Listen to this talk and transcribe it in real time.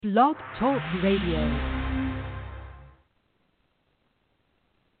Blog Talk Radio.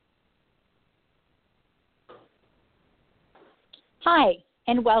 Hi,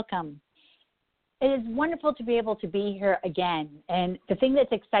 and welcome. It is wonderful to be able to be here again. And the thing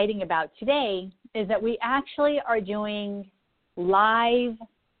that's exciting about today is that we actually are doing live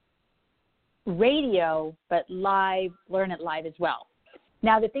radio, but live, Learn It Live as well.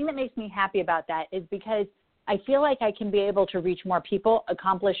 Now, the thing that makes me happy about that is because I feel like I can be able to reach more people,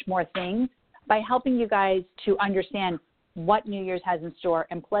 accomplish more things by helping you guys to understand what New Year's has in store,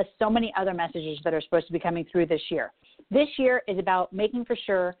 and plus so many other messages that are supposed to be coming through this year. This year is about making for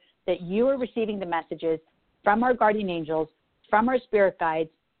sure that you are receiving the messages from our guardian angels, from our spirit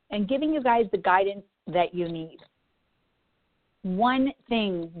guides, and giving you guys the guidance that you need. One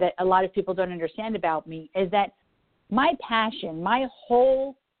thing that a lot of people don't understand about me is that my passion, my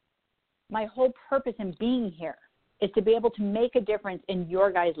whole purpose in being here is to be able to make a difference in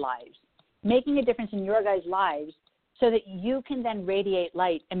your guys' lives, making a difference in your guys' lives so that you can then radiate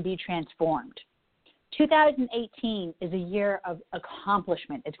light and be transformed. 2018 is a year of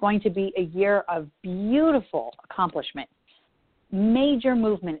accomplishment. It's going to be a year of beautiful accomplishment. Major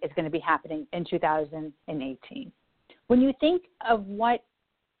movement is going to be happening in 2018. When you think of what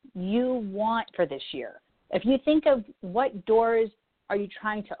you want for this year, if you think of what doors are you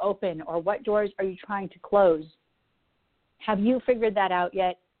trying to open or what doors are you trying to close, have you figured that out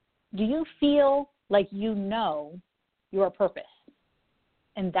yet? Do you feel like you know your purpose?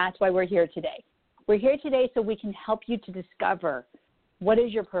 And that's why we're here today. We're here today so we can help you to discover what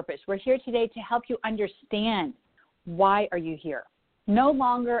is your purpose. We're here today to help you understand why are you here. No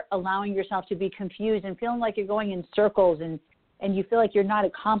longer allowing yourself to be confused and feeling like you're going in circles and you feel like you're not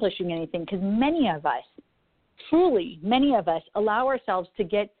accomplishing anything, because many of us, truly many of us, allow ourselves to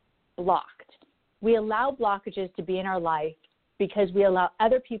get blocked. We allow blockages to be in our life because we allow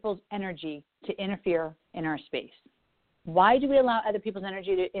other people's energy to interfere in our space. Why do we allow other people's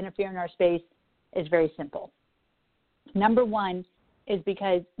energy to interfere in our space? Is very simple. Number one is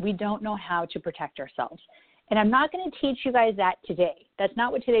because we don't know how to protect ourselves. And I'm not going to teach you guys that today. That's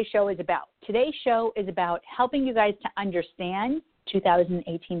not what today's show is about. Today's show is about helping you guys to understand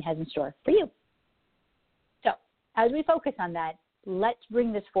 2018 has in store for you. So as we focus on that, let's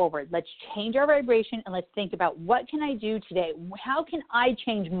bring this forward. Let's change our vibration and let's think about what can I do today? How can I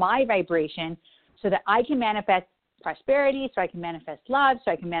change my vibration so that I can manifest prosperity, so I can manifest love,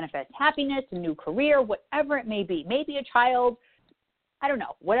 so I can manifest happiness, a new career, whatever it may be. Maybe a child, I don't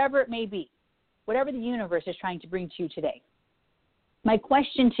know, whatever it may be, whatever the universe is trying to bring to you today. My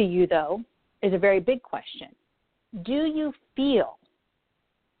question to you, though, is a very big question. Do you feel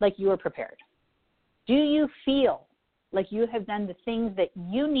like you are prepared? Do you feel like you have done the things that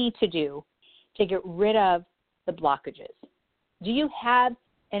you need to do to get rid of the blockages? Do you have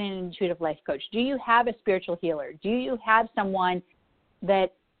an intuitive life coach? Do you have a spiritual healer? Do you have someone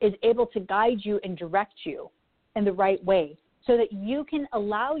that is able to guide you and direct you in the right way so that you can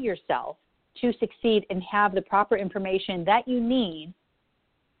allow yourself to succeed and have the proper information that you need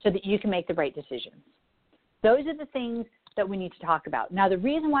so that you can make the right decisions? Those are the things that we need to talk about. Now, the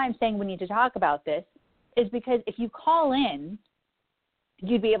reason why I'm saying we need to talk about this is because if you call in,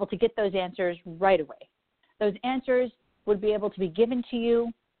 you'd be able to get those answers right away. Those answers would be able to be given to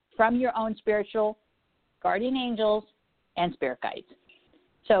you from your own spiritual guardian angels and spirit guides.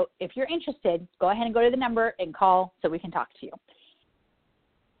 So if you're interested, go ahead and go to the number and call so we can talk to you.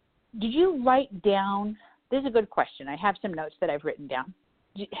 Did you write down, this is a good question. I have some notes that I've written down.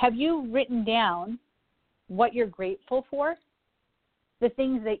 Have you written down what you're grateful for? The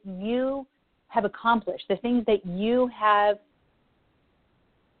things that you have accomplished, the things that you have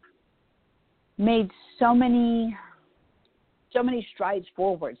made so many strides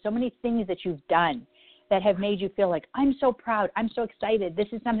forward, so many things that you've done that have made you feel like, I'm so proud, I'm so excited, this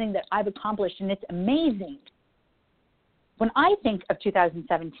is something that I've accomplished and it's amazing. When I think of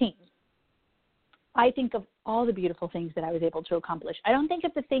 2017, I think of all the beautiful things that I was able to accomplish. I don't think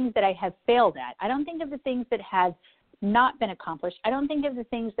of the things that I have failed at. I don't think of the things that have not been accomplished. I don't think of the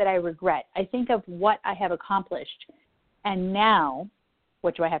things that I regret. I think of what I have accomplished, and now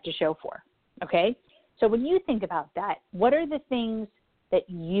what do I have to show for, okay? So when you think about that, what are the things that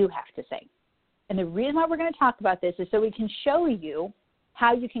you have to say? And the reason why we're going to talk about this is so we can show you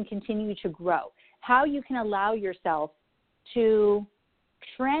how you can continue to grow, how you can allow yourself to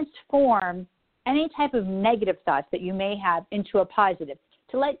transform any type of negative thoughts that you may have into a positive,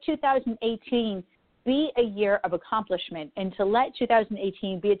 to let 2018 be a year of accomplishment, and to let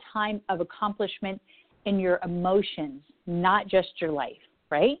 2018 be a time of accomplishment in your emotions, not just your life,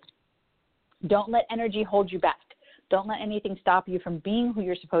 right? Don't let energy hold you back. Don't let anything stop you from being who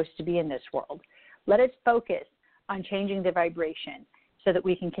you're supposed to be in this world. Let us focus on changing the vibration so that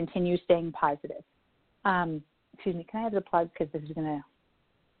we can continue staying positive. Excuse me, can I have the plug? Because the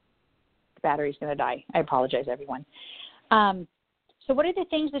battery's going to die. I apologize, everyone. So what are the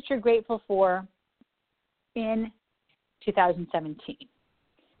things that you're grateful for in 2017?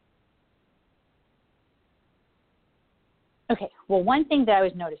 Okay, well, one thing that I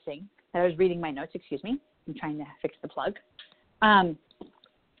was noticing, that I was reading my notes, excuse me, I'm trying to fix the plug.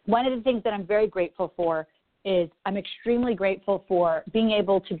 One of the things that I'm very grateful for is I'm extremely grateful for being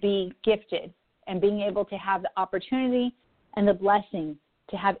able to be gifted and being able to have the opportunity and the blessing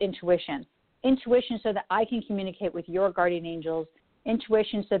to have intuition. Intuition so that I can communicate with your guardian angels.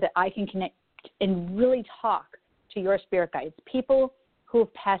 Intuition so that I can connect and really talk to your spirit guides, people who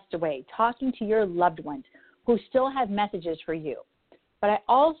have passed away, talking to your loved ones who still have messages for you. But I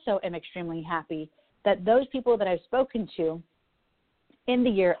also am extremely happy that those people that I've spoken to in the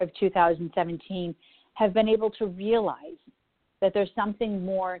year of 2017 have been able to realize that there's something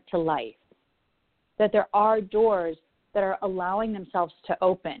more to life, that there are doors that are allowing themselves to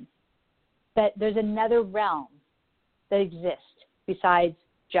open, that there's another realm that exists besides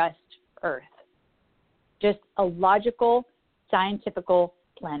just Earth, just a logical, scientific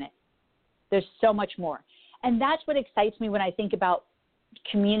planet. There's so much more. And that's what excites me when I think about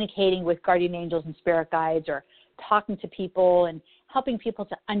communicating with guardian angels and spirit guides or talking to people and helping people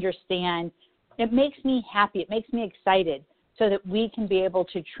to understand. It makes me happy. It makes me excited so that we can be able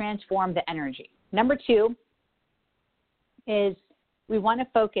to transform the energy. Number 2 is we want to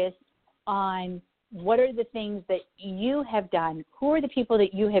focus on what are the things that you have done, who are the people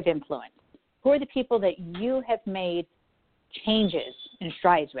that you have influenced, who are the people that you have made changes and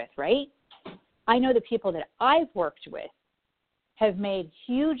strides with, right? I know the people that I've worked with have made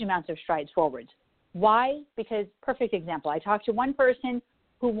huge amounts of strides forwards. Why? Because, perfect example, I talked to one person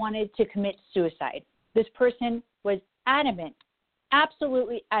who wanted to commit suicide. This person was adamant,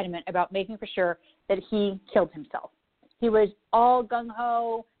 absolutely adamant about making for sure that he killed himself. He was all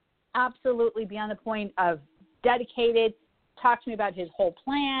gung-ho, absolutely beyond the point of dedicated, talked to me about his whole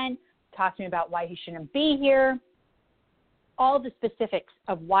plan, talked to me about why he shouldn't be here, all the specifics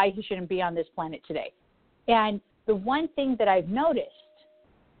of why he shouldn't be on this planet today. And the one thing that I've noticed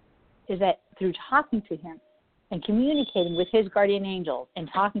is that through talking to him and communicating with his guardian angels and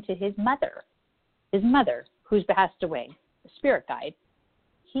talking to his mother who's passed away, the spirit guide,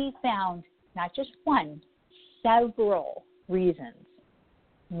 he found not just one, several reasons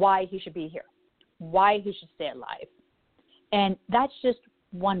why he should be here, why he should stay alive. And that's just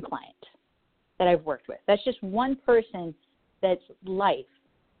one client that I've worked with. That's just one person that's life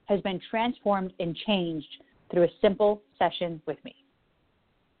has been transformed and changed through a simple session with me.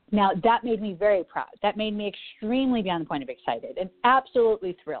 Now, that made me very proud. That made me extremely beyond the point of excited and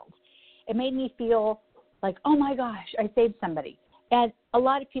absolutely thrilled. It made me feel like, oh my gosh, I saved somebody. And a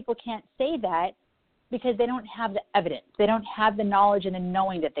lot of people can't say that because they don't have the evidence. They don't have the knowledge and the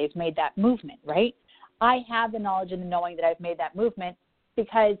knowing that they've made that movement, right? I have the knowledge and the knowing that I've made that movement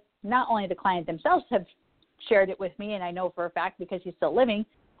because not only the client themselves have shared it with me, and I know for a fact because he's still living,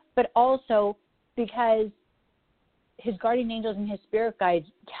 but also because his guardian angels and his spirit guides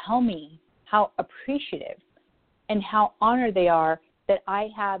tell me how appreciative and how honored they are that I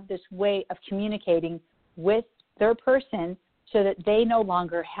have this way of communicating with their person so that they no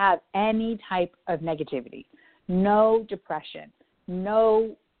longer have any type of negativity, no depression,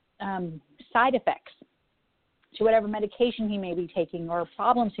 no side effects to whatever medication he may be taking or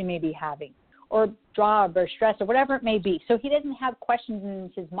problems he may be having or job or stress or whatever it may be. So he doesn't have questions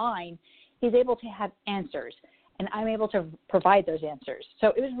in his mind. He's able to have answers, and I'm able to provide those answers.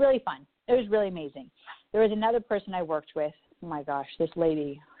 So it was really fun. It was really amazing. There was another person I worked with. Oh, my gosh, this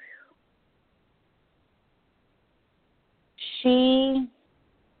lady. She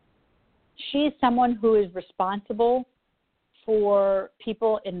is someone who is responsible for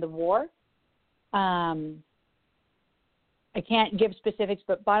people in the war. I can't give specifics,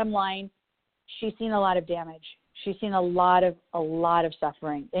 but bottom line, she's seen a lot of damage. She's seen a lot of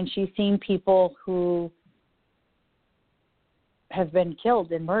suffering, and she's seen people who have been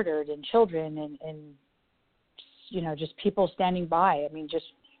killed and murdered, and children, and you know, just people standing by. I mean, just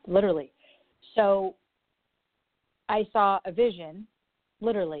literally. So I saw a vision,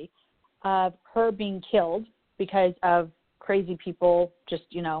 literally, of her being killed because of crazy people just,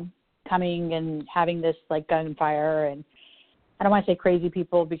 you know, coming and having this like gunfire. And I don't want to say crazy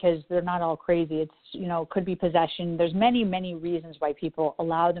people because they're not all crazy. It's, you know, could be possession. There's many, many reasons why people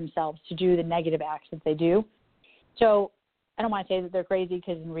allow themselves to do the negative acts that they do. So I don't want to say that they're crazy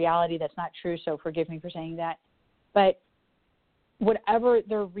because in reality that's not true, so forgive me for saying that. But whatever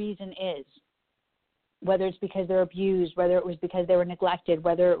their reason is, whether it's because they're abused, whether it was because they were neglected,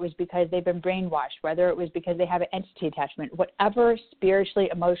 whether it was because they've been brainwashed, whether it was because they have an entity attachment, whatever spiritually,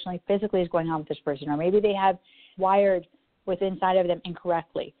 emotionally, physically is going on with this person, or maybe they have wired with inside of them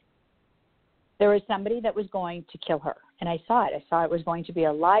incorrectly. There was somebody that was going to kill her, and I saw it. I saw it was going to be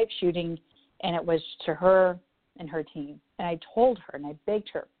a live shooting, and it was to her and her team. And I told her, and I begged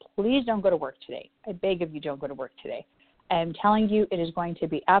her, please don't go to work today. I beg of you, don't go to work today. I'm telling you, it is going to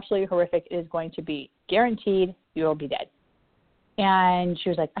be absolutely horrific. It is going to be guaranteed you will be dead. And she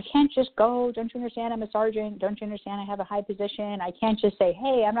was like, I can't just go. Don't you understand? I'm a sergeant. Don't you understand? I have a high position. I can't just say,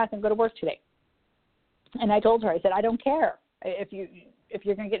 hey, I'm not going to go to work today. And I told her, I said, I don't care if you're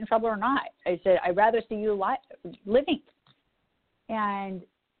going to get in trouble or not. I said, I'd rather see you living. And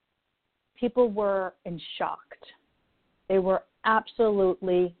people were shocked. They were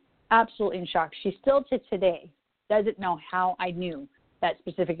absolutely in shock. She still to today doesn't know how I knew that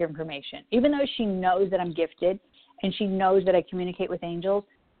specific information. Even though she knows that I'm gifted and she knows that I communicate with angels,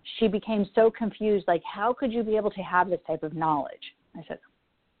 she became so confused, like, how could you be able to have this type of knowledge? I said,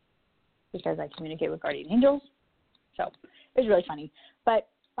 because I communicate with guardian angels. So it was really funny. But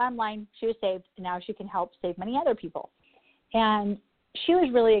bottom line, she was saved, and now she can help save many other people. And she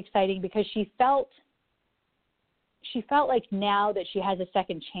was really exciting because she felt like now that she has a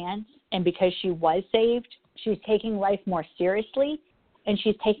second chance, and because she was saved, she's taking life more seriously, and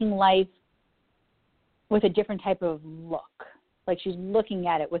she's taking life with a different type of look. Like she's looking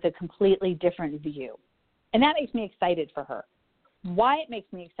at it with a completely different view. And that makes me excited for her. Why it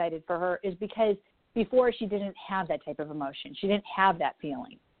makes me excited for her is because before she didn't have that type of emotion. She didn't have that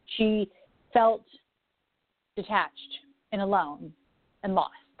feeling. She felt detached and alone and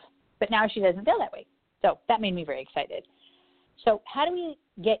lost. But now she doesn't feel that way. So that made me very excited. So how do we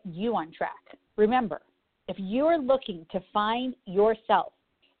get you on track? Remember, if you are looking to find yourself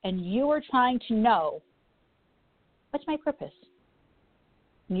and you are trying to know, what's my purpose?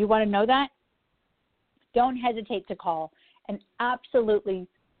 And you want to know that? Don't hesitate to call and absolutely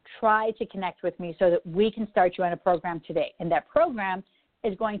try to connect with me so that we can start you on a program today. And that program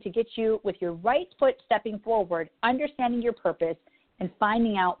is going to get you with your right foot stepping forward, understanding your purpose, and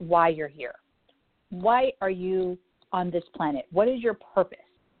finding out why you're here. Why are you on this planet? What is your purpose?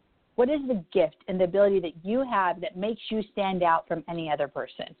 What is the gift and the ability that you have that makes you stand out from any other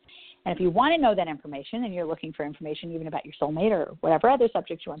person? And if you want to know that information and you're looking for information even about your soulmate or whatever other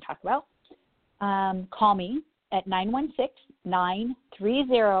subjects you want to talk about, call me at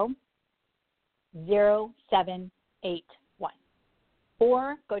 916-930-0781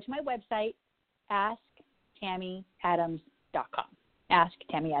 or go to my website, asktammyadams.com.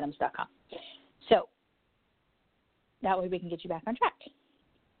 asktammyadams.com. So that way we can get you back on track.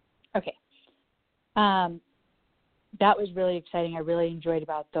 Okay. That was really exciting. I really enjoyed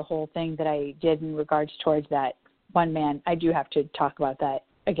about the whole thing that I did in regards towards that one man. I do have to talk about that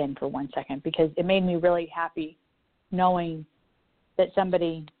again for 1 second because it made me really happy knowing that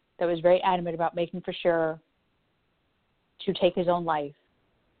somebody that was very adamant about making for sure to take his own life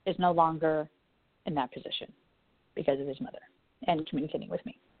is no longer in that position because of his mother and communicating with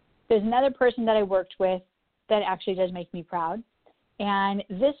me. There's another person that I worked with that actually does make me proud. And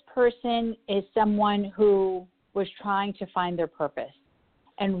this person is someone who was trying to find their purpose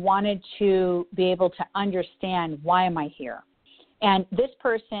and wanted to be able to understand, why am I here? And this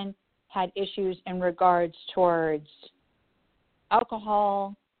person had issues in regards towards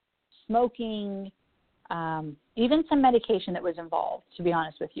alcohol, smoking, even some medication that was involved, to be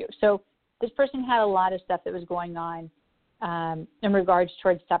honest with you. So this person had a lot of stuff that was going on in regards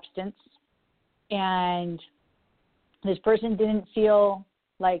towards substance. And this person didn't feel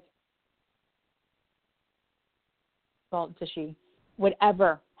like, she would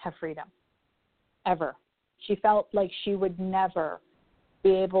ever have freedom, ever. She felt like she would never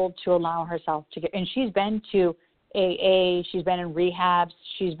be able to allow herself to get, and she's been to AA, she's been in rehabs,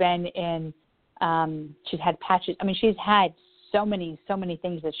 she's been in, she's had patches. I mean, she's had so many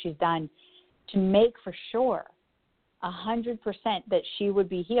things that she's done to make for sure 100% that she would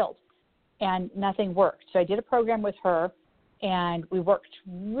be healed, and nothing worked. So I did a program with her, and we worked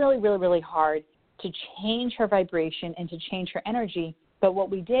really, really, really hard to change her vibration and to change her energy. But what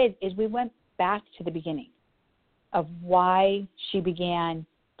we did is we went back to the beginning of why she began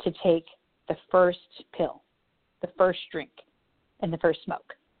to take the first pill, the first drink, and the first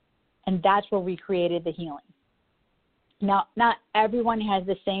smoke. And that's where we created the healing. Now, not everyone has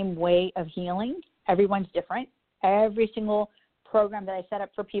the same way of healing. Everyone's different. Every single program that I set up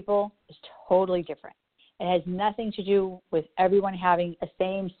for people is totally different. It has nothing to do with everyone having a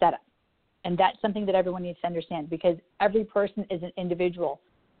same setup. And that's something that everyone needs to understand, because every person is an individual.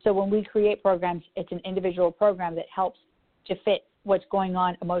 So when we create programs, it's an individual program that helps to fit what's going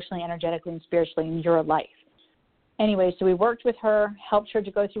on emotionally, energetically, and spiritually in your life. Anyway, so we worked with her, helped her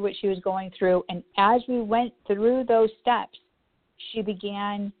to go through what she was going through. And as we went through those steps, she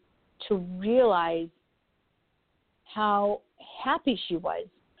began to realize how happy she was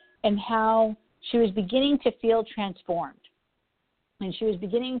and how she was beginning to feel transformed. And she was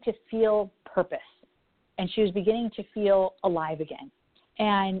beginning to feel purpose. And she was beginning to feel alive again.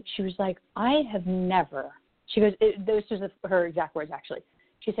 And she was like, I have never, she goes, this was her exact words actually.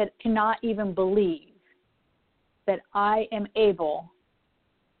 She said, cannot even believe that I am able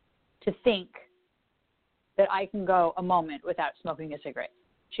to think that I can go a moment without smoking a cigarette.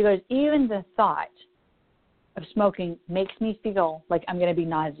 She goes, even the thought of smoking makes me feel like I'm going to be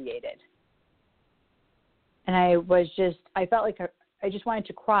nauseated. And I felt like I just wanted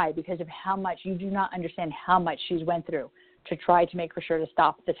to cry because of how much, you do not understand how much she's went through to try to make for sure to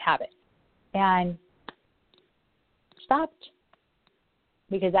stop this habit. And stopped.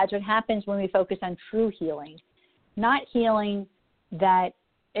 Because that's what happens when we focus on true healing. Not healing that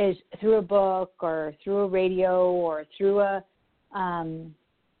is through a book or through a radio or through a,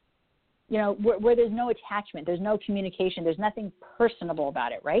 where there's no attachment, there's no communication, there's nothing personable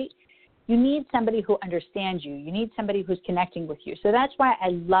about it, right? You need somebody who understands you. You need somebody who's connecting with you. So that's why I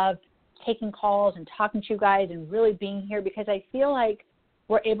love taking calls and talking to you guys and really being here, because I feel like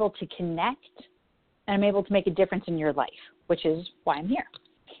we're able to connect and I'm able to make a difference in your life, which is why I'm here.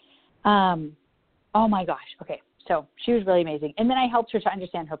 Oh my gosh. Okay. So she was really amazing. And then I helped her to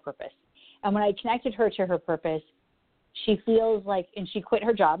understand her purpose. And when I connected her to her purpose, she feels like, and she quit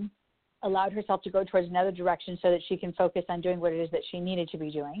her job, allowed herself to go towards another direction so that she can focus on doing what it is that she needed to be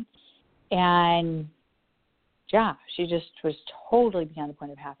doing. And yeah, she just was totally beyond the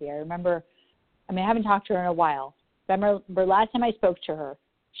point of happy. I haven't talked to her in a while. Remember last time I spoke to her,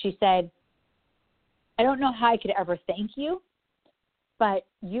 she said, I don't know how I could ever thank you, but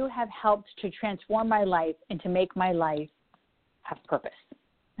you have helped to transform my life and to make my life have purpose.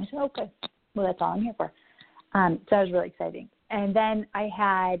 I said, okay, well, that's all I'm here for. So that was really exciting. And then I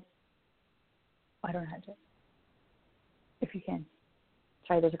don't know how to, if you can.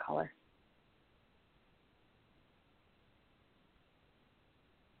 Sorry, there's a caller.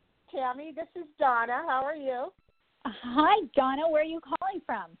 Tammy, this is Donna. How are you? Hi, Donna. Where are you calling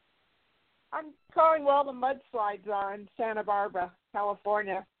from? I'm calling where all the mudslides are in Santa Barbara,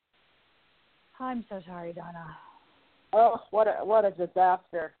 California. Oh, I'm so sorry, Donna. Oh, what a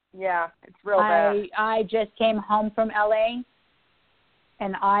disaster. Yeah, it's real bad. I just came home from LA,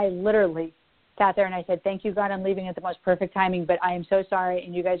 and I literally sat there and I said, thank you, God, I'm leaving at the most perfect timing, but I am so sorry,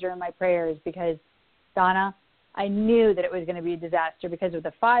 and you guys are in my prayers, because, Donna, I knew that it was going to be a disaster because of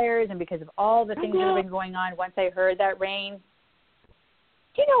the fires and because of all the things that have been going on. Once I heard that rain,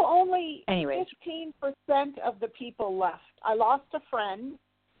 only 15% of the people left. I lost a friend.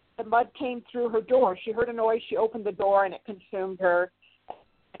 The mud came through her door. She heard a noise. She opened the door, and it consumed her.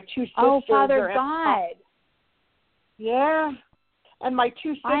 My 2 sisters. Oh, Father God. Yeah. And my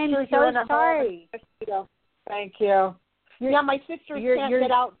 2 sisters I'm are so in a sorry. home. Thank you. My sisters can't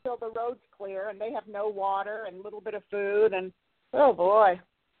get out until the road's clear, and they have no water and a little bit of food. And, oh, boy,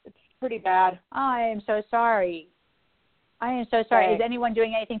 it's pretty bad. Oh, I am so sorry. I am so sorry. Thanks. Is anyone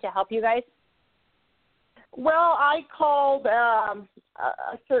doing anything to help you guys? Well, I called a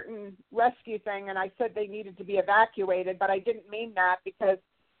certain rescue thing, and I said they needed to be evacuated, but I didn't mean that because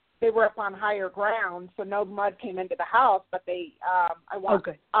they were up on higher ground, so no mud came into the house. But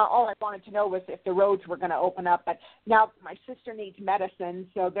all I wanted to know was if the roads were going to open up. But now my sister needs medicine,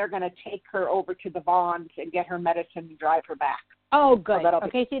 so they're going to take her over to the Vons and get her medicine and drive her back. Oh, good.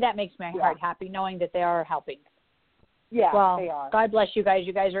 So see, that makes my heart happy, knowing that they are helping. Yeah, well, they are. God bless you guys.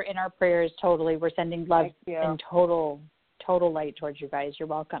 You guys are in our prayers totally. We're sending love and total light towards you guys. You're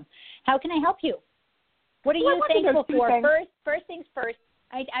welcome. How can I help you? What are you thankful for? First things first,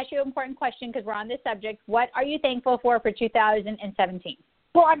 I ask you an important question because we're on this subject. What are you thankful for 2017?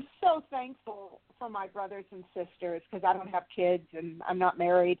 Well, I'm so thankful for my brothers and sisters because I don't have kids and I'm not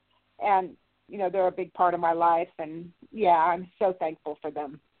married. And, they're a big part of my life. And, I'm so thankful for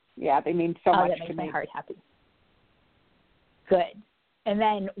them. Yeah, they mean so much to me. That makes my heart happy. Good. And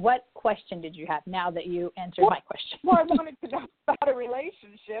then what question did you have now that you answered my question? Well, I wanted to know about a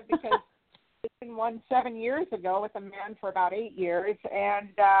relationship because it's been 7 years ago with a man for about 8 years. And,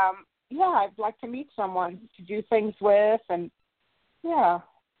 I'd like to meet someone to do things with and,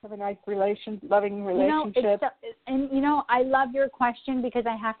 have a nice loving relationship. I love your question because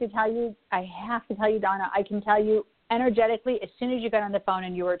I have to tell you, Donna, I can tell you energetically, as soon as you got on the phone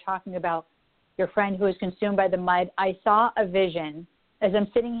and you were talking about your friend who was consumed by the mud. I saw a vision as I'm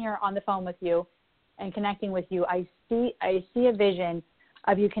sitting here on the phone with you and connecting with you. I see a vision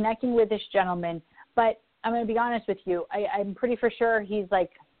of you connecting with this gentleman, but I'm going to be honest with you. I'm pretty for sure he's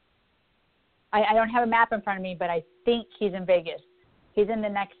like, I don't have a map in front of me, but I think he's in Vegas. He's in the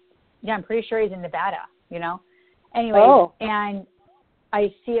next, I'm pretty sure he's in Nevada, Anyway, and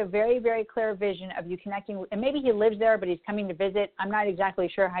I see a very, very clear vision of you connecting, and maybe he lives there, but he's coming to visit. I'm not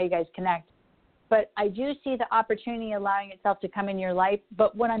exactly sure how you guys connect, but I do see the opportunity allowing itself to come in your life.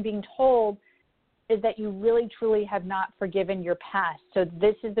 But what I'm being told is that you really, truly have not forgiven your past. So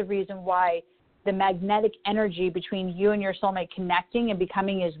this is the reason why the magnetic energy between you and your soulmate connecting and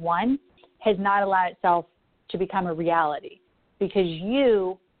becoming as one has not allowed itself to become a reality, because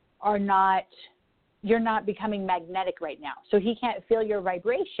you're not becoming magnetic right now. So he can't feel your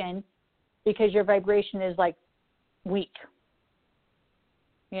vibration because your vibration is like weak,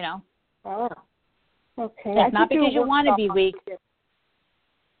 Oh, okay. It's not because you want to be weak.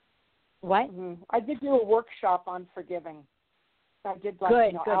 What? Mm-hmm. I did do a workshop on forgiving. I did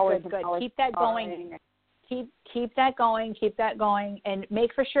good. Hours. Keep that going. Keep that going. Keep that going. And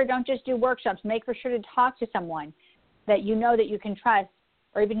make for sure, don't just do workshops. Make for sure to talk to someone that that you can trust,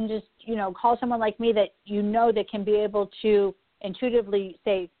 or even just, call someone like me that that can be able to intuitively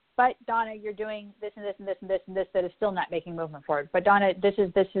say, but Donna, you're doing this and this and this and this and this that is still not making movement forward. But Donna, this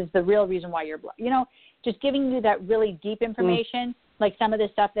is the real reason why you're, just giving you that really deep information, like some of the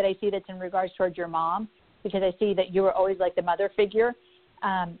stuff that I see that's in regards towards your mom, because I see that you were always like the mother figure.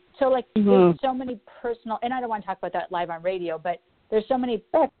 There's so many personal, and I don't want to talk about that live on radio, but there's so many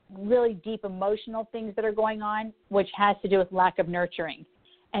really deep emotional things that are going on, which has to do with lack of nurturing.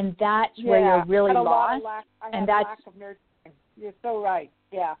 And that's where you're really lost. And that's lack of nurturing. You're so right.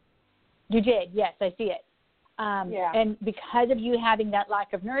 Yeah. You did. Yes, I see it. And because of you having that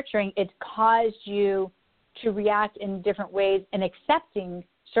lack of nurturing, it's caused you to react in different ways and accepting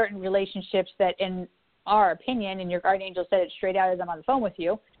certain relationships that, in our opinion, and your guardian angel said it straight out as I'm on the phone with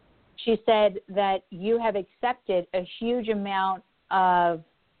you, she said that you have accepted a huge amount of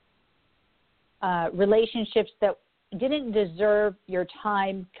relationships that didn't deserve your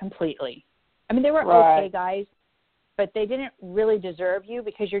time completely. I mean, they were okay guys, but they didn't really deserve you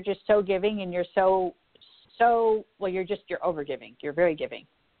because you're just so giving and you're you're over giving. You're very giving.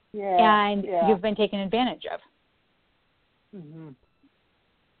 And you've been taken advantage of. Mm-hmm.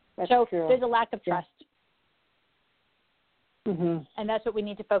 So true. There's a lack of trust. Mm-hmm. And that's what we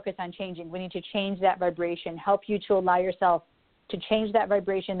need to focus on changing. We need to change that vibration, help you to allow yourself to change that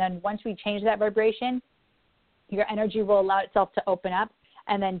vibration. Then once we change that vibration, your energy will allow itself to open up,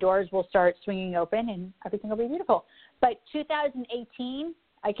 and then doors will start swinging open and everything will be beautiful. But 2018,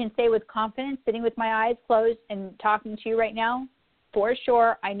 I can say with confidence, sitting with my eyes closed and talking to you right now, for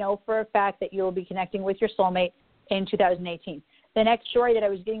sure, I know for a fact that you will be connecting with your soulmate in 2018. The next story that I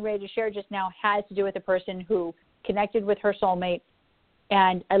was getting ready to share just now has to do with a person who connected with her soulmate,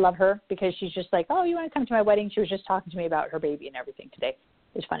 and I love her because she's just like, oh, you want to come to my wedding? She was just talking to me about her baby and everything today.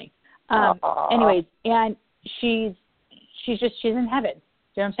 It's funny. Anyways, and she's in heaven.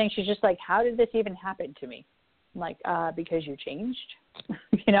 You know what I'm saying? She's just like, how did this even happen to me? I'm like, because you changed,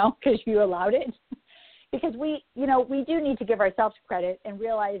 because you allowed it. Because we do need to give ourselves credit and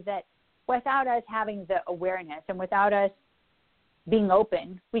realize that without us having the awareness and without us being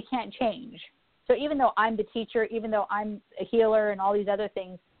open, we can't change. So even though I'm the teacher, even though I'm a healer and all these other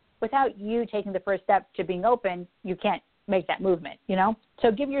things, without you taking the first step to being open, you can't make that movement,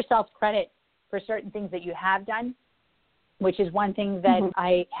 So give yourself credit for certain things that you have done, which is one thing that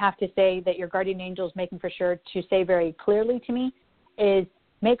I have to say that your guardian angel is making for sure to say very clearly to me is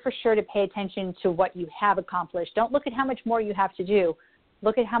make for sure to pay attention to what you have accomplished. Don't look at how much more you have to do.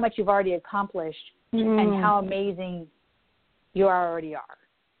 Look at how much you've already accomplished and how amazing you already are.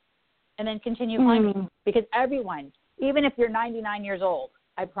 And then continue climbing, because everyone, even if you're 99 years old,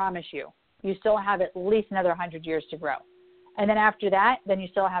 I promise you, you still have at least another 100 years to grow. And then after that, then you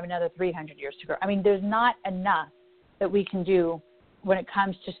still have another 300 years to grow. I mean, there's not enough that we can do when it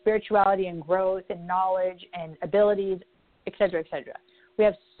comes to spirituality and growth and knowledge and abilities, et cetera, et cetera. We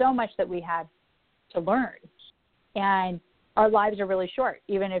have so much that we have to learn. And our lives are really short,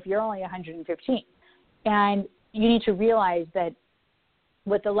 even if you're only 115. And you need to realize that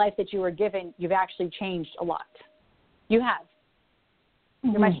with the life that you were given, you've actually changed a lot. You have.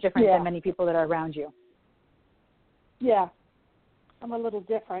 You're much different than many people that are around you. Yeah. I'm a little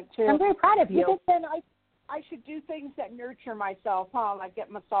different, too. I'm very proud of you. Because then I should do things that nurture myself, like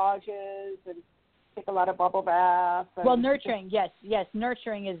get massages and take a lot of bubble baths. Well, nurturing, yes.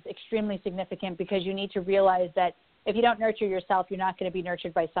 Nurturing is extremely significant because you need to realize that if you don't nurture yourself, you're not going to be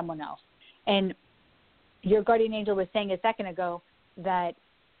nurtured by someone else. And your guardian angel was saying a second ago that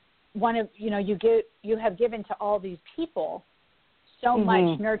you have given to all these people so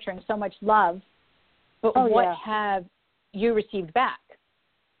much nurturing, so much love, but what have you received back?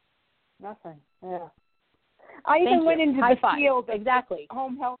 Nothing. Yeah. I even went into the field of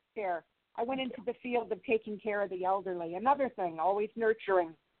home health care. I went into the field of taking care of the elderly. Another thing, always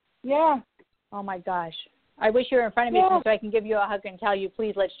nurturing. Yeah. Oh my gosh. I wish you were in front of me so I can give you a hug and tell you,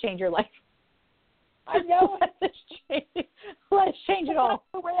 please, let's change your life. I know. Let's change it all. That's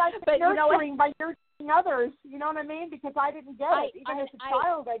the way I've been nurturing by nurturing others. You know what I mean? Because I didn't get it. Even as a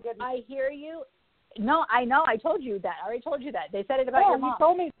child, I didn't. I hear you. No, I know. I told you that. I already told you that. They said it about your mom. You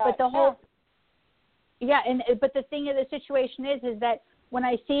told me that. But the whole, but the thing of the situation is that when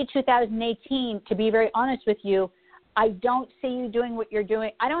I see 2018, to be very honest with you, I don't see you doing what you're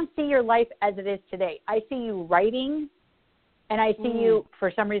doing. I don't see your life as it is today. I see you writing, and I see you,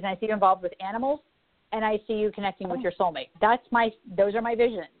 for some reason, I see you involved with animals, and I see you connecting with your soulmate. Those are my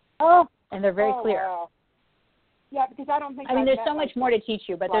visions. Oh. And they're very clear. Wow. Yeah, because I don't think there's so much more to teach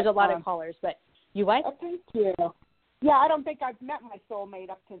you, but there's a lot of callers. But you what? Oh, thank you. Yeah, I don't think I've met my soulmate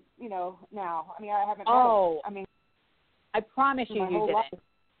up to, now. I mean, I haven't met it. I promise you didn't. Life.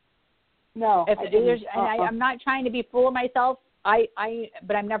 No, I didn't. I'm not trying to be full of myself,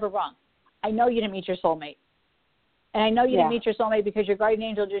 but I'm never wrong. I know you didn't meet your soulmate. And I know you didn't meet your soulmate because your guardian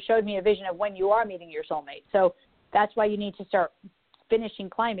angel just showed me a vision of when you are meeting your soulmate. So that's why you need to start finishing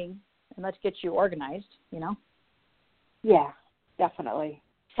climbing, and let's get you organized, Yeah, definitely.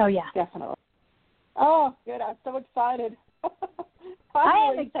 So, yeah. Definitely. Oh, good. I'm so excited.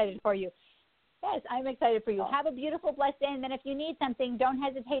 I am excited for you. Yes, I'm excited for you. Have a beautiful, blessed day, and then if you need something, don't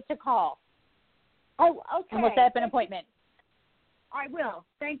hesitate to call. Oh, okay. And we'll set up an appointment. I will.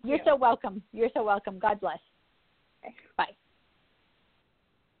 Thank you. You're so welcome. God bless. Okay. Bye.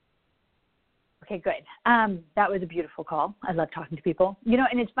 Okay, good. That was a beautiful call. I love talking to people.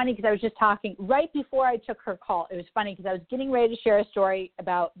 And it's funny because I was just talking right before I took her call. It was funny because I was getting ready to share a story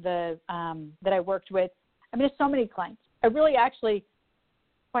about that I worked with. There's so many clients. I really actually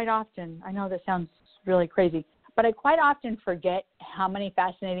quite often, I know that sounds really crazy, but I quite often forget how many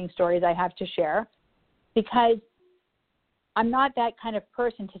fascinating stories I have to share because I'm not that kind of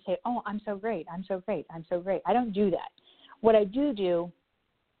person to say, oh, I'm so great. I don't do that. What I do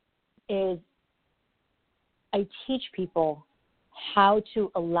is I teach people how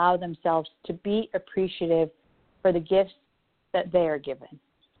to allow themselves to be appreciative for the gifts that they are given.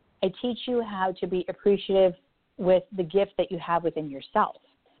 I teach you how to be appreciative with the gift that you have within yourself.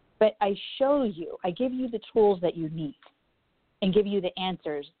 But I give you the tools that you need and give you the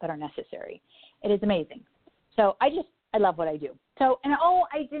answers that are necessary. It is amazing. So I love what I do. So,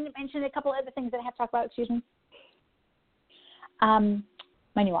 I didn't mention a couple other things that I have to talk about, excuse me.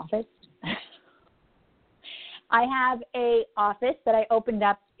 My new office. I have a office that I opened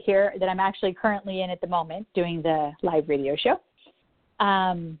up here that I'm actually currently in at the moment doing the live radio show.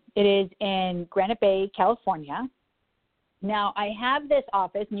 It is in Granite Bay, California. Now, I have this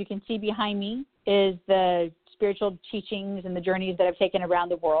office, and you can see behind me is the spiritual teachings and the journeys that I've taken around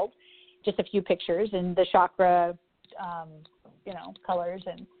the world, just a few pictures, and the chakra, colors,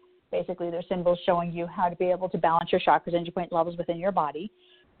 and basically they're symbols showing you how to be able to balance your chakras, energy point levels within your body.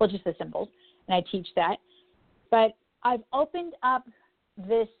 Well, just the symbols, and I teach that. But I've opened up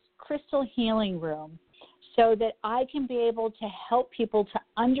this crystal healing room so that I can be able to help people to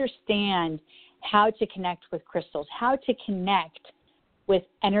understand how to connect with crystals, how to connect with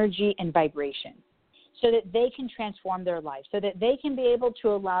energy and vibration so that they can transform their life, so that they can be able to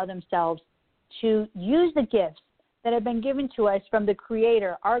allow themselves to use the gifts that have been given to us from the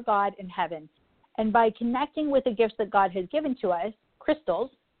Creator, our God in heaven. And by connecting with the gifts that God has given to us, crystals,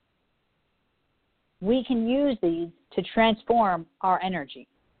 we can use these to transform our energy.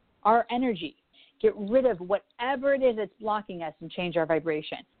 Get rid of whatever it is that's blocking us and change our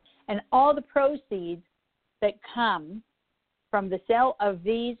vibration. And all the proceeds that come from the sale of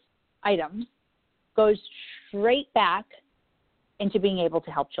these items goes straight back into being able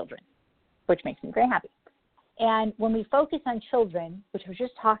to help children, which makes me very happy. And when we focus on children, which I was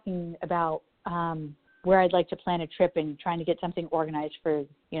just talking about where I'd like to plan a trip and trying to get something organized for,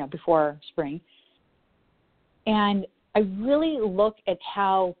 before spring. And I really look at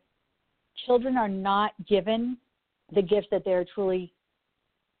how children are not given the gifts that they're truly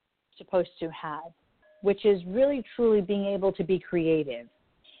supposed to have, which is really truly being able to be creative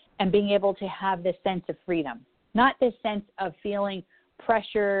and being able to have this sense of freedom, not this sense of feeling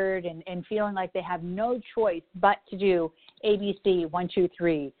pressured and feeling like they have no choice but to do ABC 1, 2,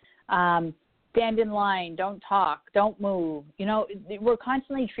 3. stand in line, don't talk, don't move. You know, we're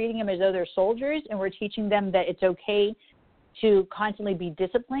constantly treating them as though they're soldiers, and we're teaching them that it's okay to constantly be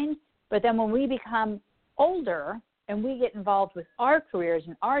disciplined. But then when we become older and we get involved with our careers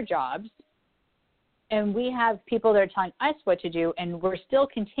and our jobs, and we have people that are telling us what to do, and we're still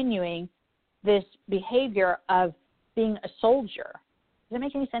continuing this behavior of being a soldier. Does that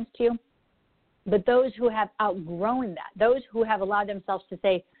make any sense to you? But those who have outgrown that, those who have allowed themselves to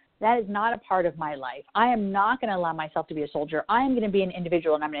say, that is not a part of my life. I am not going to allow myself to be a soldier. I am going to be an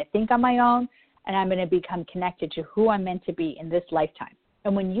individual, and I'm going to think on my own, and I'm going to become connected to who I'm meant to be in this lifetime.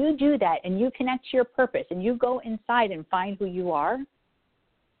 And when you do that and you connect to your purpose and you go inside and find who you are,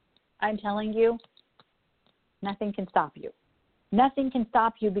 I'm telling you, nothing can stop you. Nothing can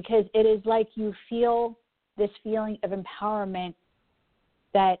stop you, because it is like you feel this feeling of empowerment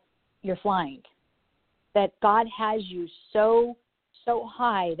that you're flying, that God has you so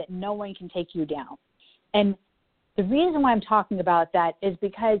high that no one can take you down. And the reason why I'm talking about that is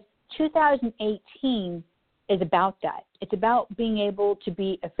because 2018 is about that. It's about being able to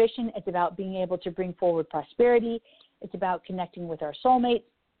be efficient. It's about being able to bring forward prosperity. It's about connecting with our soulmates.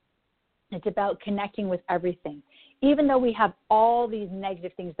 It's about connecting with everything. Even though we have all these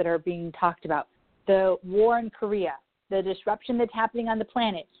negative things that are being talked about, the war in Korea, the disruption that's happening on the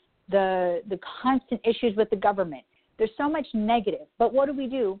planet, the constant issues with the government, there's so much negative. But what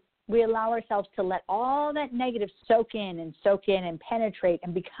do? We allow ourselves to let all that negative soak in and penetrate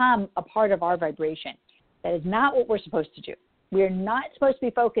and become a part of our vibration. That is not what we're supposed to do. We are not supposed to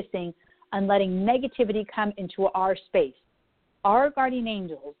be focusing on letting negativity come into our space. Our guardian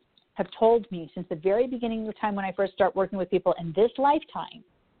angels have told me since the very beginning of the time when I first start working with people in this lifetime,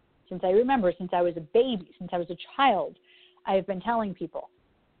 since I remember, since I was a baby, since I was a child, I have been telling people,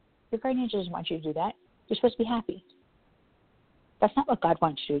 your guardian angels want you to do that. You're supposed to be happy. That's not what God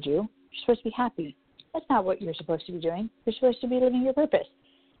wants you to do. You're supposed to be happy. That's not what you're supposed to be doing. You're supposed to be living your purpose.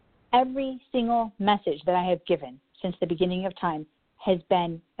 Every single message that I have given since the beginning of time has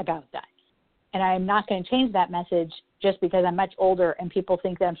been about that. And I am not going to change that message just because I'm much older and people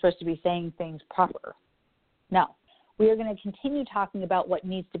think that I'm supposed to be saying things proper. No. We are going to continue talking about what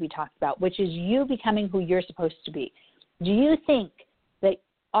needs to be talked about, which is you becoming who you're supposed to be. Do you think that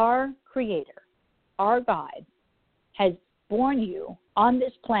our Creator, our God, has born you on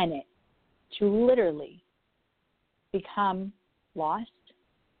this planet to literally become lost?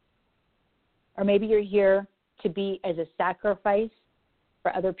 Or maybe you're here to be as a sacrifice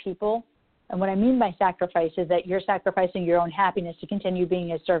for other people. And what I mean by sacrifice is that you're sacrificing your own happiness to continue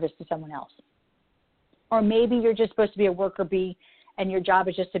being of service to someone else. Or maybe you're just supposed to be a worker bee and your job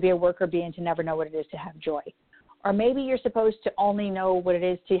is just to be a worker bee and to never know what it is to have joy. Or maybe you're supposed to only know what it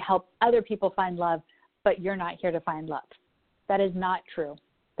is to help other people find love, but you're not here to find love. That is not true.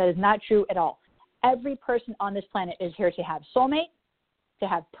 That is not true at all. Every person on this planet is here to have soulmate, to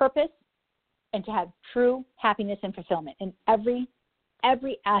have purpose, and to have true happiness and fulfillment in every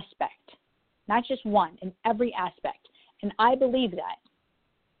aspect, not just one, in every aspect. And I believe that.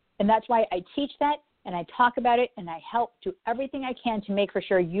 And that's why I teach that, and I talk about it, and I help do everything I can to make for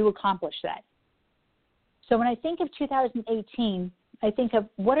sure you accomplish that. So when I think of 2018, I think of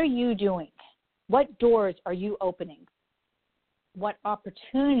what are you doing? What doors are you opening? What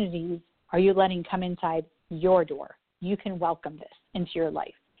opportunities are you letting come inside your door? You can welcome this into your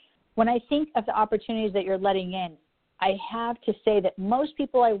life. When I think of the opportunities that you're letting in, I have to say that most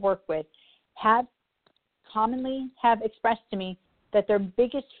people I work with commonly have expressed to me that their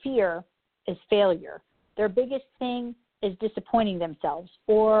biggest fear is failure. Their biggest thing is disappointing themselves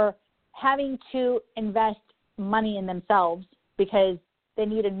or having to invest money in themselves because they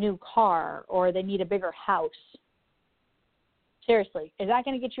need a new car or they need a bigger house. Seriously, is that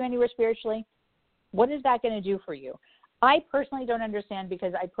going to get you anywhere spiritually? What is that going to do for you? I personally don't understand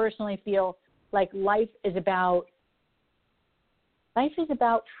because I personally feel like life is about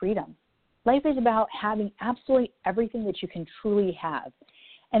freedom. Life is about having absolutely everything that you can truly have.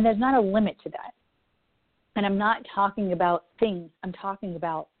 And there's not a limit to that. And I'm not talking about things. I'm talking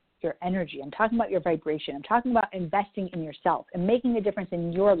about your energy. I'm talking about your vibration. I'm talking about investing in yourself and making a difference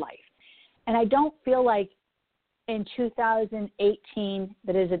in your life. And I don't feel like in 2018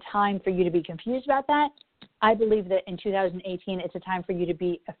 that is a time for you to be confused about that. I believe that in 2018 it's a time for you to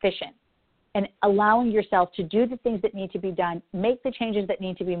be efficient and allowing yourself to do the things that need to be done, make the changes that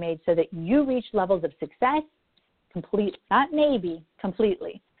need to be made so that you reach levels of success, not maybe,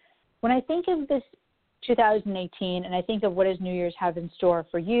 completely. When I think of this 2018 and I think of what does New Year's have in store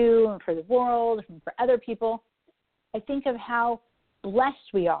for you and for the world and for other people, I think of how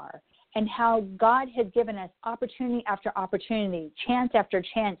blessed we are and how God has given us opportunity after opportunity, chance after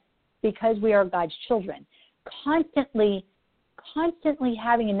chance because we are God's children, constantly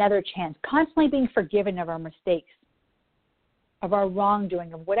having another chance, constantly being forgiven of our mistakes, of our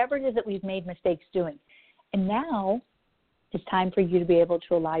wrongdoing, of whatever it is that we've made mistakes doing. And now it's time for you to be able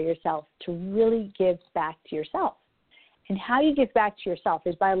to allow yourself to really give back to yourself. And how you give back to yourself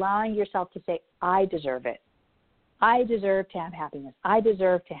is by allowing yourself to say, I deserve it. I deserve to have happiness. I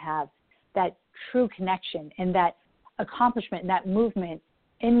deserve to have that true connection and that accomplishment and that movement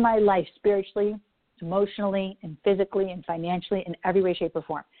in my life spiritually, emotionally, and physically, and financially, in every way, shape, or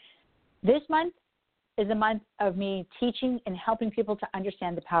form. This month is a month of me teaching and helping people to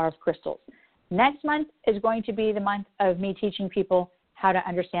understand the power of crystals. Next month is going to be the month of me teaching people how to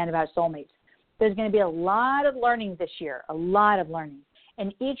understand about soulmates. There's going to be a lot of learning this year, a lot of learning.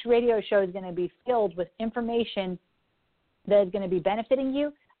 And each radio show is going to be filled with information that is going to be benefiting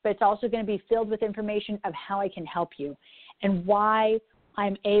you, but it's also going to be filled with information of how I can help you and why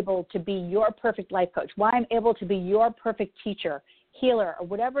I'm able to be your perfect life coach, why I'm able to be your perfect teacher, healer, or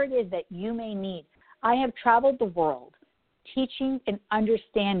whatever it is that you may need. I have traveled the world teaching and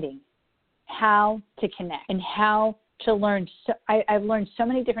understanding how to connect and how to learn. I've learned so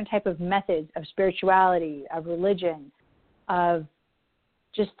many different types of methods of spirituality, of religion, of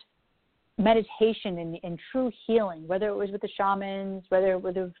just meditation and true healing, whether it was with the shamans, whether it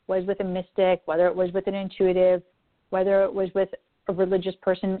was with a mystic, whether it was with an intuitive, whether it was with a religious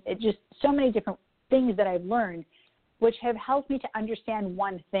person. It just so many different things that I've learned, which have helped me to understand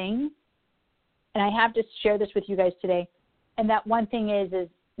one thing. And I have to share this with you guys today. And that one thing is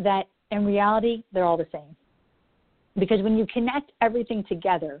that in reality, they're all the same. Because when you connect everything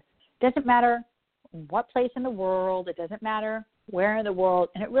together, it doesn't matter what place in the world, it doesn't matter where in the world,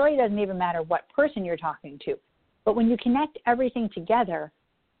 and it really doesn't even matter what person you're talking to. But when you connect everything together,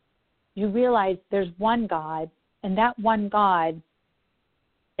 you realize there's one God, and that one God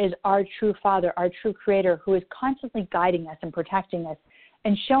is our true Father, our true Creator, who is constantly guiding us and protecting us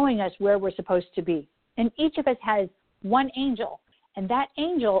and showing us where we're supposed to be. And each of us has one angel, and that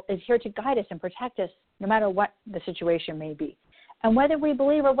angel is here to guide us and protect us no matter what the situation may be. And whether we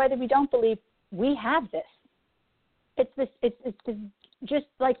believe or whether we don't believe, we have this. It's just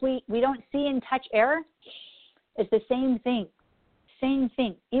like we don't see and touch air. It's the same thing. Same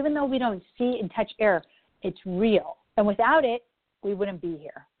thing. Even though we don't see and touch air, it's real. And without it, we wouldn't be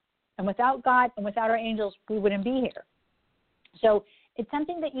here. And without God and without our angels, we wouldn't be here. So it's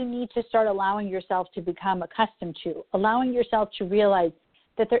something that you need to start allowing yourself to become accustomed to, allowing yourself to realize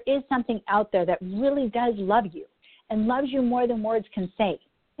that there is something out there that really does love you and loves you more than words can say,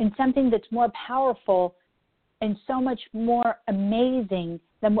 and something that's more powerful and so much more amazing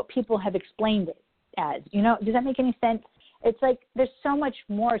than what people have explained it as. You know, does that make any sense? It's like there's so much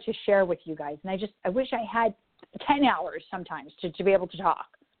more to share with you guys, and I wish I had 10 hours sometimes to be able to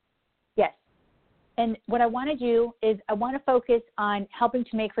talk. Yes. And what I want to do is I want to focus on helping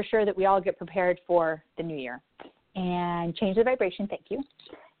to make for sure that we all get prepared for the new year and change the vibration. Thank you.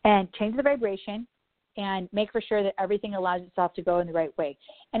 And change the vibration and make for sure that everything allows itself to go in the right way.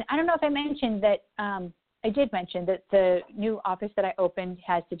 And I don't know if I mentioned that, I did mention that the new office that I opened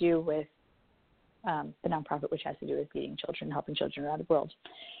has to do with the nonprofit, which has to do with feeding children, helping children around the world.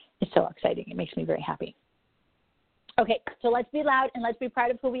 It's so exciting. It makes me very happy. Okay, so let's be loud and let's be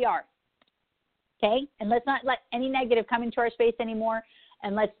proud of who we are. Okay? And let's not let any negative come into our space anymore.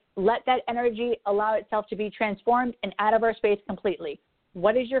 And let's let that energy allow itself to be transformed and out of our space completely.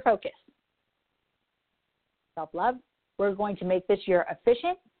 What is your focus? Self-love. We're going to make this year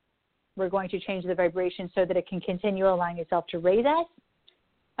efficient. We're going to change the vibration so that it can continue allowing itself to raise us.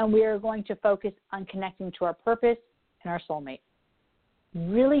 And we are going to focus on connecting to our purpose and our soulmate.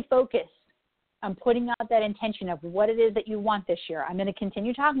 Really focus on putting out that intention of what it is that you want this year. I'm going to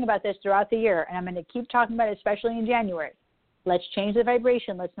continue talking about this throughout the year, and I'm going to keep talking about it, especially in January. Let's change the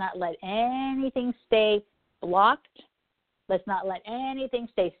vibration. Let's not let anything stay blocked. Let's not let anything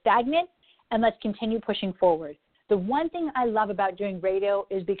stay stagnant, and let's continue pushing forward. The one thing I love about doing radio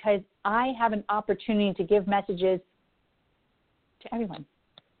is because I have an opportunity to give messages to everyone.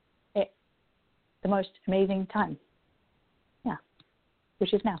 The most amazing time. Yeah,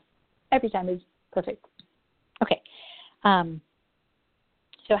 which is now. Every time is perfect. Okay.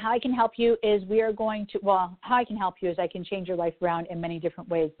 So how I can help you is how I can help you is I can change your life around in many different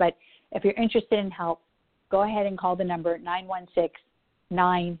ways. But if you're interested in help, go ahead and call the number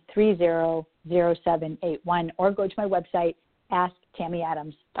 916-930-0781 or go to my website,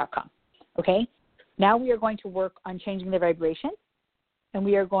 asktammyadams.com. Okay? Now we are going to work on changing the vibration, and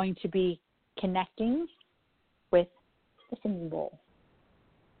we are going to be connecting with the singing bowl.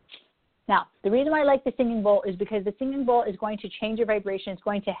 Now, the reason why I like the singing bowl is because the singing bowl is going to change your vibration. It's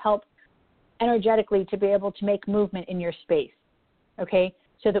going to help energetically to be able to make movement in your space, okay,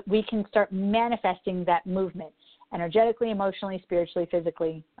 so that we can start manifesting that movement energetically, emotionally, spiritually,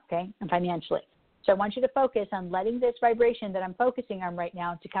 physically, okay, and financially. So I want you to focus on letting this vibration that I'm focusing on right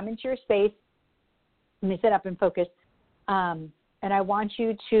now to come into your space. Let me sit up and focus. And I want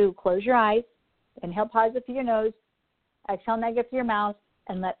you to close your eyes, inhale positive through your nose, exhale negative through your mouth,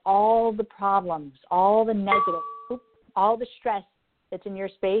 and let all the problems, all the negative, all the stress that's in your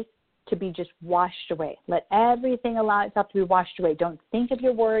space to be just washed away. Let everything allow itself to be washed away. Don't think of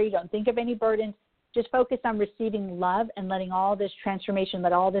your worry. Don't think of any burdens. Just focus on receiving love and letting all this transformation,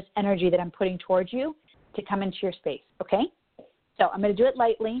 let all this energy that I'm putting towards you to come into your space, okay? So I'm going to do it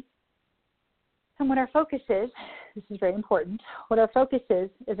lightly. And what our focus is, this is very important, what our focus is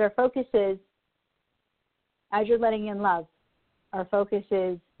as you're letting in love, our focus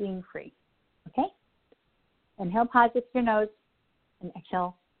is being free, okay? Inhale positive through your nose and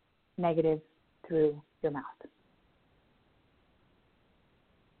exhale negative through your mouth.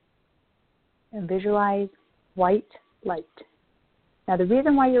 And visualize white light. Now, the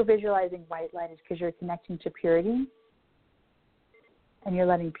reason why you're visualizing white light is because you're connecting to purity and you're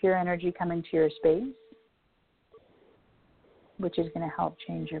letting pure energy come into your space, which is going to help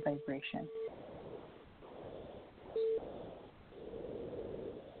change your vibration.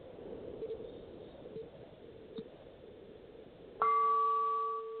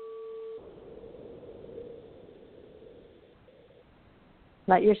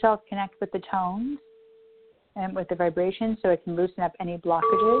 Let yourself connect with the tones and with the vibration so it can loosen up any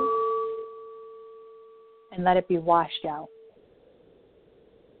blockages and let it be washed out.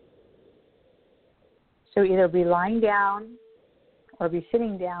 So either be lying down or be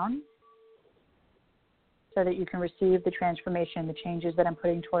sitting down so that you can receive the transformation, the changes that I'm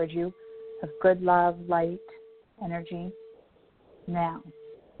putting towards you of good love, light, energy now,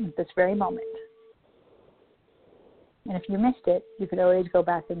 at this very moment. And if you missed it, you could always go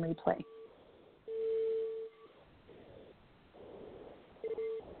back and replay.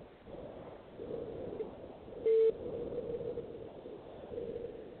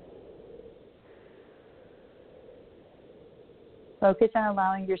 Focus on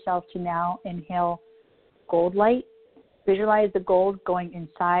allowing yourself to now inhale gold light. Visualize the gold going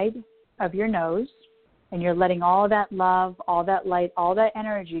inside of your nose, and you're letting all that love, all that light, all that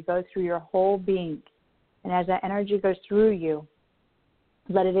energy go through your whole being. And as that energy goes through you,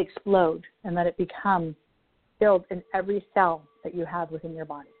 let it explode and let it become filled in every cell that you have within your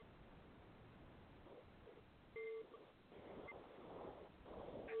body.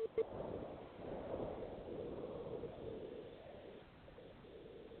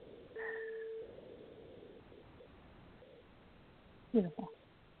 Beautiful.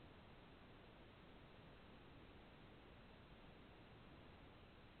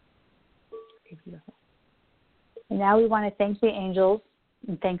 Okay, beautiful. And now we want to thank the angels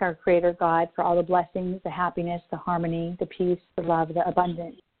and thank our Creator God for all the blessings, the happiness, the harmony, the peace, the love, the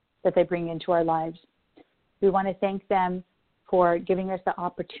abundance that they bring into our lives. We want to thank them for giving us the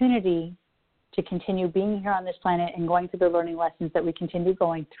opportunity to continue being here on this planet and going through the learning lessons that we continue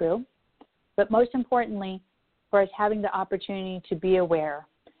going through. But most importantly, for us having the opportunity to be aware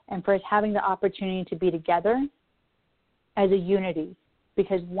and for us having the opportunity to be together as a unity.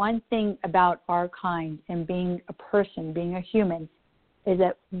 Because one thing about our kind and being a person, being a human, is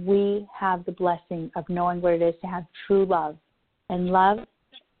that we have the blessing of knowing what it is to have true love. And love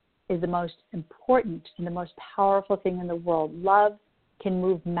is the most important and the most powerful thing in the world. Love can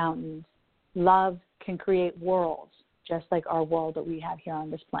move mountains. Love can create worlds, just like our world that we have here on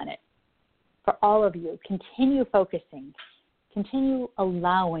this planet. For all of you, continue focusing. Continue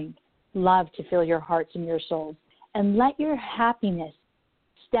allowing love to fill your hearts and your souls. And let your happiness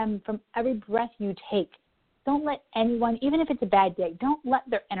stem from every breath you take. Don't let anyone, even if it's a bad day, don't let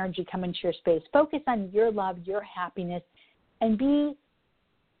their energy come into your space. Focus on your love, your happiness, and be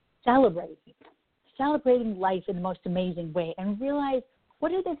celebrating life in the most amazing way. And realize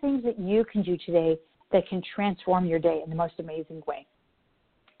what are the things that you can do today that can transform your day in the most amazing way.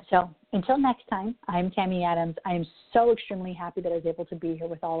 So until next time, I'm Tammy Adams. I am so extremely happy that I was able to be here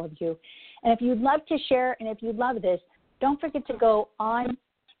with all of you. And if you'd love to share and if you love this, don't forget to go on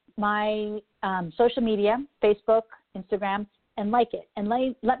my social media, Facebook, Instagram, and like it. And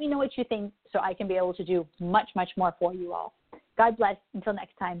let me know what you think so I can be able to do much, much more for you all. God bless. Until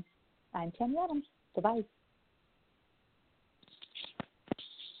next time, I'm Tammy Adams. Bye-bye.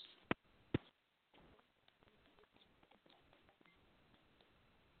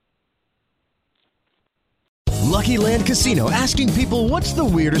 Lucky Land Casino, asking people, what's the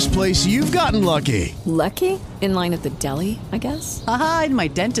weirdest place you've gotten lucky? Lucky? In line at the deli, I guess? Aha, in my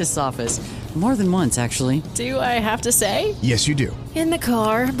dentist's office. More than once, actually. Do I have to say? Yes, you do. In the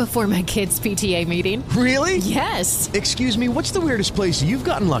car before my kids' PTA meeting. Really? Yes. Excuse me, what's the weirdest place you've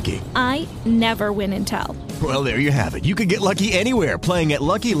gotten lucky? I never win and tell. Well, there you have it. You can get lucky anywhere, playing at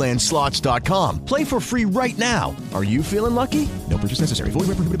LuckyLandSlots.com. Play for free right now. Are you feeling lucky? No purchase necessary. Void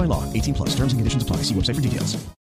where prohibited by law. 18 plus. Terms and conditions apply. See website for details.